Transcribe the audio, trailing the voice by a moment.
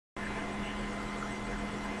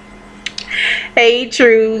Hey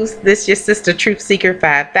Truths, this your sister Truth Seeker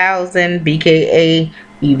 5000, BKA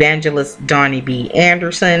Evangelist Donnie B.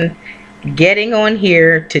 Anderson, getting on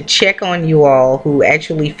here to check on you all who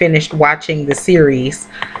actually finished watching the series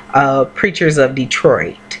Preachers of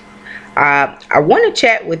Detroit. I want to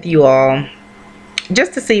chat with you all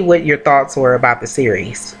just to see what your thoughts were about the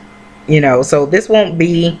series. So this won't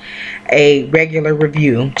be a regular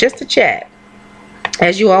review, just a chat.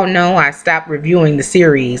 As you all know, I stopped reviewing the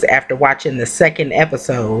series after watching the second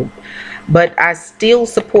episode, but I still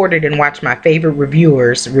supported and watched my favorite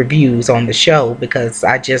reviewers' reviews on the show because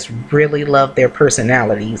I just really love their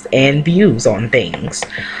personalities and views on things.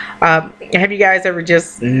 Have you guys ever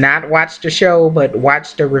just not watched a show but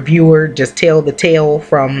watched a reviewer just tell the tale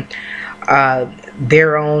from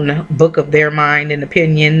their own book of their mind and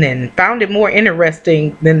opinion and found it more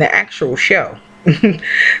interesting than the actual show?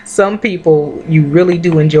 Some people you really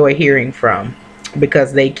do enjoy hearing from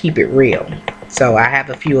because they keep it real. So I have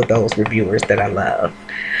a few of those reviewers that I love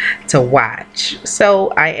to watch. So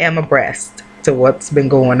I am abreast to what's been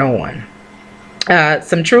going on.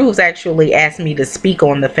 Some Truths actually asked me to speak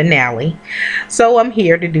on the finale, so I'm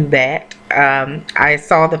here to do that. I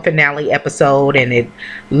saw the finale episode and it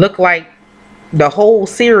looked like the whole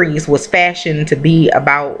series was fashioned to be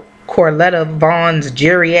about Corletta Vaughn's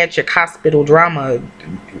geriatric hospital drama,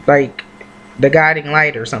 like The Guiding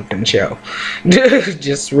Light or something show.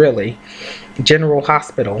 Just really General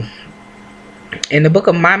Hospital. In the book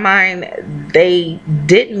of my mind, they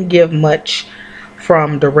didn't give much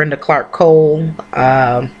from Dorinda Clark Cole.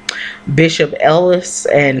 Bishop Ellis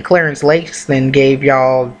and Clarence Langston gave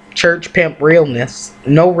y'all church pimp realness.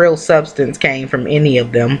 No real substance came from any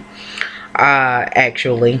of them.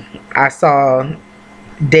 Actually, I saw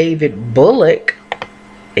David Bullock.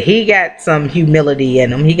 He got some humility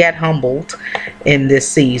in him. He got humbled in this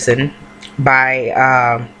season by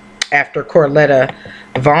after Corletta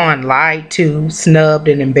Vaughn lied to, snubbed,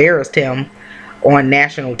 and embarrassed him on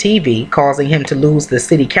national TV, causing him to lose the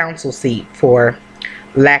city council seat for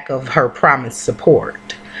lack of her promised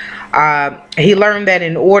support. He learned that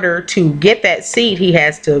in order to get that seat, he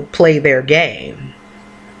has to play their game.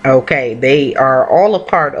 Okay, they are all a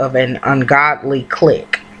part of an ungodly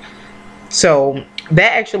clique. So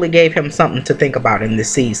that actually gave him something to think about in this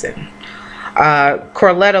season.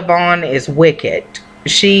 Corletta Vaughn is wicked.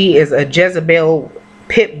 She is a Jezebel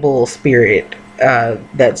pit bull spirit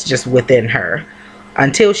that's just within her.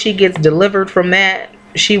 Until she gets delivered from that,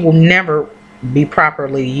 she will never be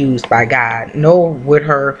properly used by God, nor would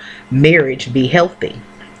her marriage be healthy.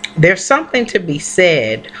 There's something to be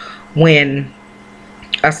said when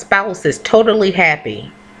a spouse is totally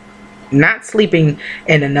happy, not sleeping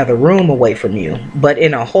in another room away from you, but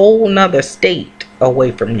in a whole nother state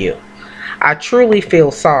away from you. I truly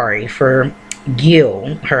feel sorry for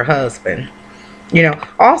Gil, her husband.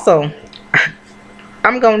 Also,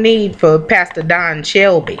 I'm gonna need for Pastor Don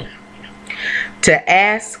Shelby to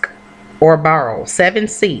ask or borrow 7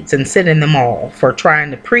 seats and sit in them all for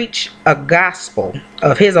trying to preach a gospel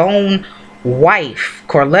of his own wife,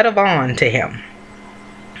 Corletta Vaughn, to him.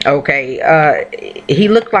 Okay, he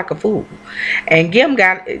looked like a fool, and Gil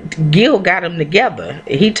got him together.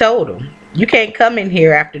 He told him, "You can't come in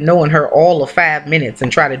here after knowing her all of 5 minutes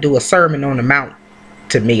and try to do a sermon on the mount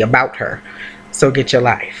to me about her. So get your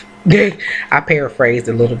life." I paraphrased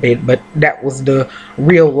a little bit, but that was the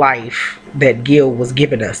real life that Gil was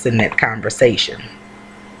giving us in that conversation.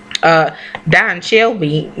 Don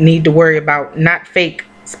Shelby need to worry about not fake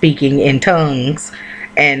speaking in tongues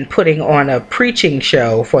and putting on a preaching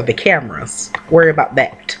show for the cameras. Worry about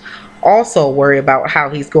that. Also worry about how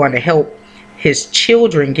he's going to help his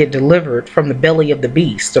children get delivered from the belly of the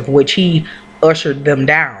beast, of which he ushered them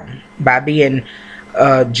down by being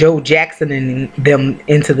Joe Jackson and them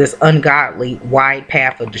into this ungodly wide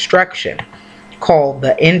path of destruction called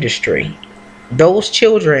the industry. Those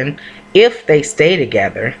children, if they stay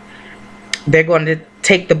together, they're going to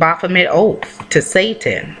take the Baphomet oath to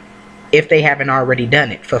Satan, if they haven't already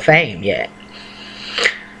done it for fame yet.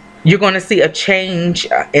 You're going to see a change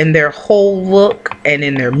in their whole look and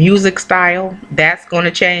in their music style. That's going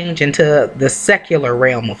to change into the secular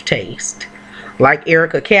realm of taste. Like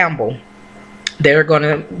Erica Campbell, they're going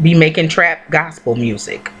to be making trap gospel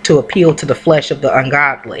music to appeal to the flesh of the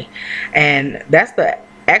ungodly. And that's the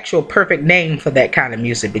actual perfect name for that kind of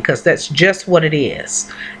music, because that's just what it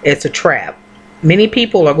is. It's a trap. Many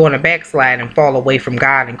people are going to backslide and fall away from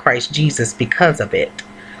God and Christ Jesus because of it.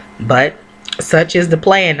 But such is the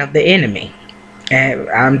plan of the enemy. And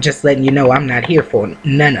I'm just letting you know I'm not here for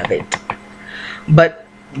none of it. But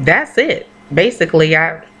that's it. Basically,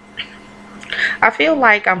 I feel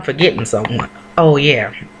like I'm forgetting someone. Oh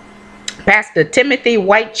yeah. Pastor Timothy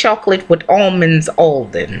White Chocolate with Almonds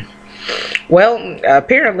Alden. Well,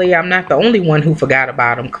 apparently I'm not the only one who forgot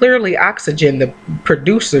about him. Clearly, Oxygen, the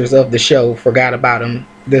producers of the show, forgot about him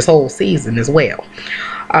this whole season as well.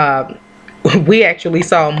 We actually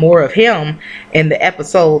saw more of him in the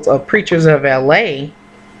episodes of Preachers of LA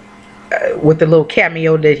with the little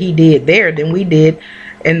cameo that he did there than we did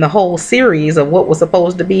in the whole series of what was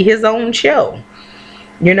supposed to be his own show.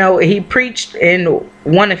 You know, he preached in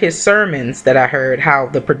one of his sermons that I heard how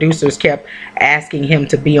the producers kept asking him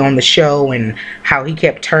to be on the show and how he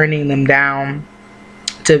kept turning them down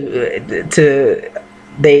to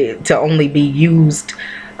only be used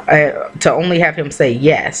to only have him say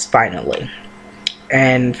yes finally,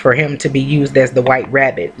 and for him to be used as the white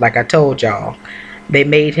rabbit. Like I told y'all, they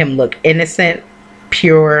made him look innocent,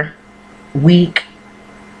 pure, weak,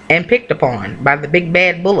 and picked upon by the big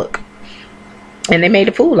bad bullock. And they made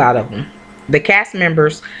a fool out of him. The cast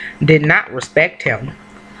members did not respect him.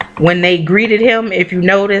 When they greeted him, if you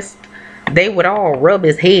noticed, they would all rub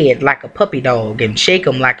his head like a puppy dog and shake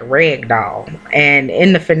him like a rag doll. And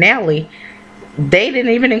in the finale, they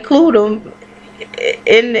didn't even include him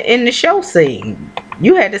in the show scene.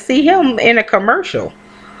 You had to see him in a commercial.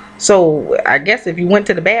 So I guess if you went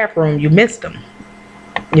to the bathroom, you missed him.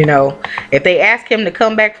 You know, if they ask him to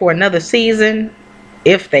come back for another season,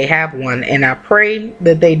 if they have one, and I pray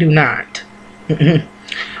that they do not, then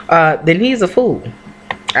he's a fool.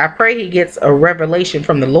 I pray he gets a revelation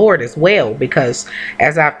from the Lord as well, because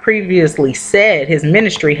as I've previously said, his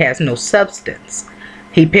ministry has no substance.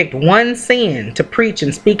 He picked one sin to preach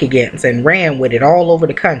and speak against and ran with it all over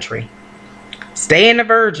the country. Staying a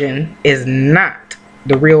virgin is not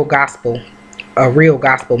the real gospel, a real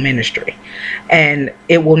gospel ministry, and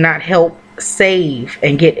it will not help save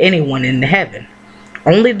and get anyone into heaven.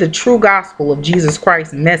 Only the true gospel of Jesus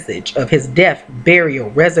Christ's message of his death, burial,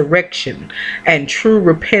 resurrection, and true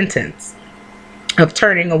repentance of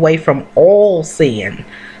turning away from all sin,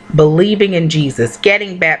 believing in Jesus,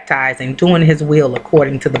 getting baptized, and doing his will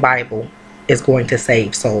according to the Bible is going to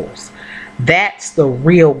save souls. That's the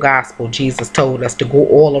real gospel Jesus told us to go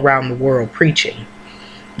all around the world preaching.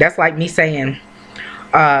 That's like me saying,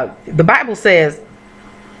 the Bible says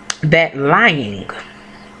that lying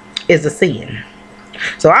is a sin.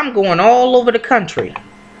 So I'm going all over the country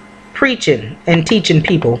preaching and teaching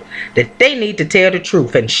people that they need to tell the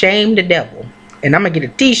truth and shame the devil. And I'm going to get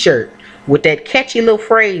a t-shirt with that catchy little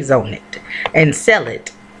phrase on it and sell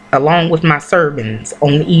it along with my sermons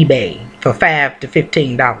on eBay for $5 to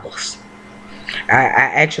 $15. I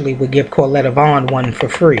actually would give Corletta Vaughn one for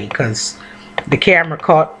free, because the camera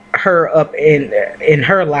caught her up in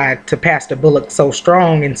her lie to Pastor Bullock so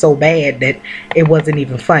strong and so bad that it wasn't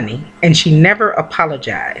even funny, and she never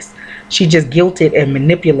apologized. She just guilted and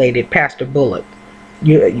manipulated Pastor Bullock.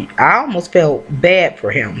 I almost felt bad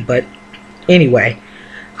for him, but anyway,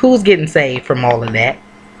 who's getting saved from all of that?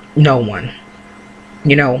 No one.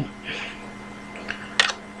 You know,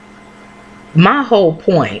 my whole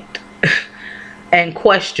point and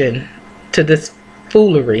question to this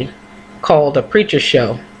foolery called a preacher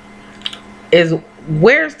show is,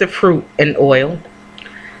 where's the fruit and oil?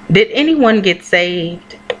 Did anyone get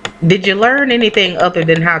saved? Did you learn anything other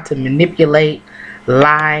than how to manipulate,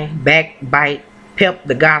 lie, backbite, pimp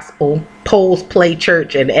the gospel, pose, play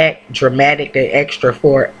church, and act dramatic and extra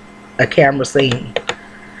for a camera scene?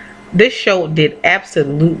 This show did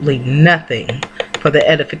absolutely nothing for the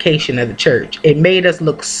edification of the church. It made us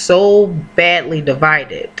look so badly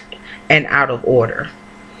divided and out of order.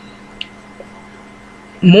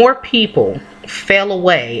 More people fell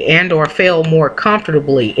away and or fell more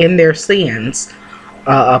comfortably in their sins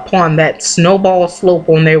upon that snowball slope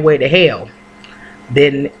on their way to hell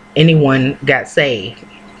than anyone got saved.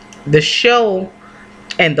 The show,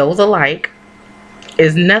 and those alike,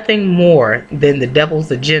 is nothing more than the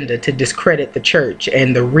devil's agenda to discredit the church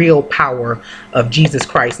and the real power of Jesus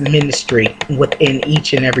Christ's ministry within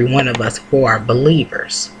each and every one of us for our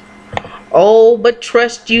believers. Oh, but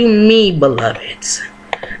trust you me, beloveds,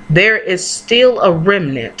 there is still a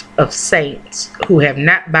remnant of saints who have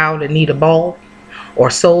not bowed a knee to Baal or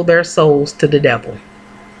sold their souls to the devil.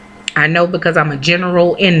 I know, because I'm a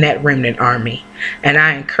general in that remnant army, and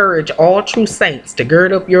I encourage all true saints to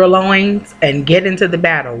gird up your loins and get into the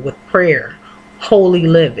battle with prayer, holy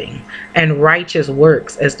living, and righteous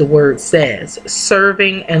works, as the word says,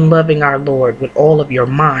 serving and loving our Lord with all of your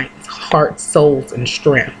minds, hearts, souls, and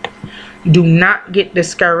strength. Do not get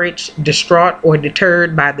discouraged, distraught, or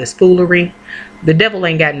deterred by this foolery. The devil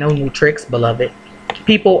ain't got no new tricks, beloved.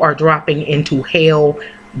 People are dropping into hell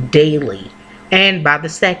daily and by the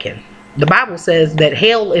second. The Bible says that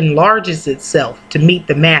hell enlarges itself to meet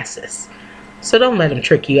the masses. So don't let them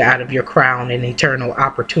trick you out of your crown and eternal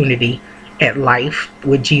opportunity at life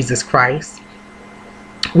with Jesus Christ.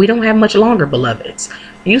 We don't have much longer, beloveds.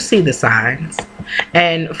 You see the signs.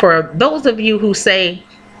 And for those of you who say,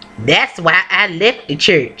 that's why I left the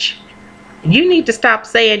church, you need to stop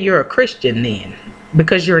saying you're a Christian then,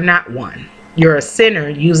 because you're not one. You're a sinner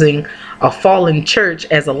using a fallen church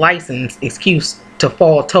as a license excuse to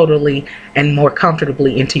fall totally and more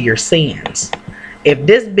comfortably into your sins. If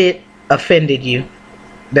this bit offended you,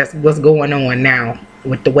 that's what's going on now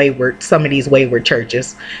with the some of these wayward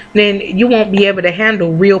churches, then you won't be able to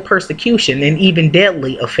handle real persecution and even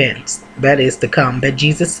deadly offense that is to come, that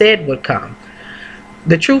Jesus said would come.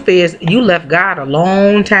 The truth is, you left God a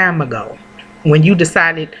long time ago when you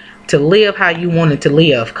decided to live how you wanted to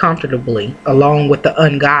live comfortably along with the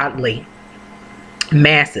ungodly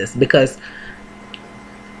masses, because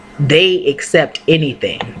they accept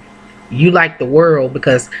anything. You like the world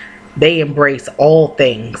because they embrace all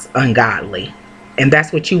things ungodly, and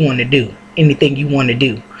that's what you want to do. Anything you want to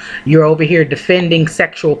do. You're over here defending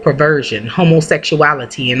sexual perversion,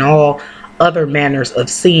 homosexuality, and all other manners of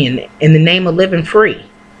sin in the name of living free.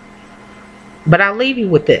 But I'll leave you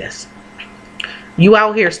with this. You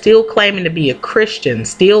out here still claiming to be a Christian,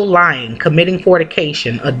 still lying, committing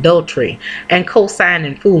fornication, adultery, and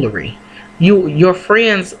co-signing foolery. You're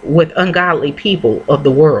friends with ungodly people of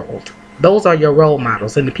the world. Those are your role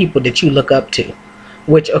models and the people that you look up to,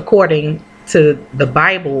 which according to the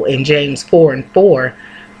Bible in James 4:4,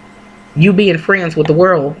 you being friends with the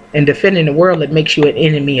world and defending the world, it makes you an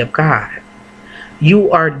enemy of God.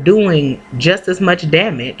 You are doing just as much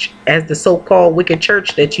damage as the so-called wicked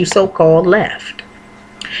church that you so-called left.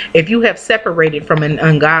 If you have separated from an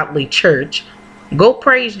ungodly church, go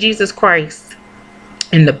praise Jesus Christ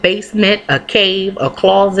in the basement, a cave, a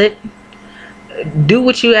closet. Do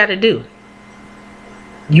what you got to do.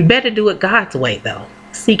 You better do it God's way, though,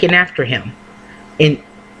 seeking after him in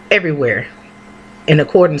everywhere in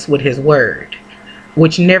accordance with his word,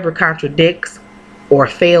 which never contradicts or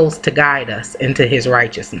fails to guide us into his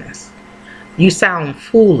righteousness. You sound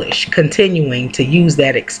foolish continuing to use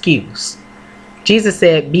that excuse. Jesus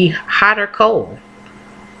said, be hot or cold.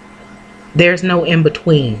 There's no in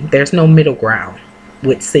between. There's no middle ground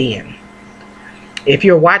with sin. If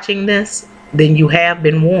you're watching this, then you have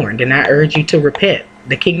been warned, and I urge you to repent.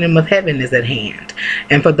 The kingdom of heaven is at hand.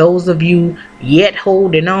 And for those of you yet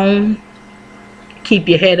holding on, keep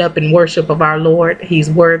your head up in worship of our Lord. He's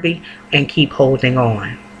worthy, and keep holding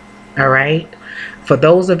on. All right? For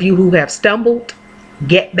those of you who have stumbled,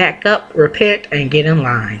 get back up, repent, and get in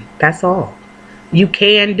line. That's all. You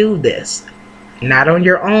can do this. Not on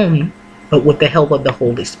your own, but with the help of the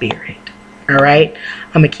Holy Spirit. All right?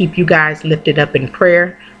 I'm going to keep you guys lifted up in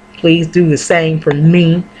prayer. Please do the same for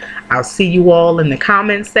me. I'll see you all in the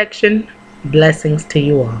comments section. Blessings to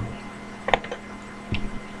you all.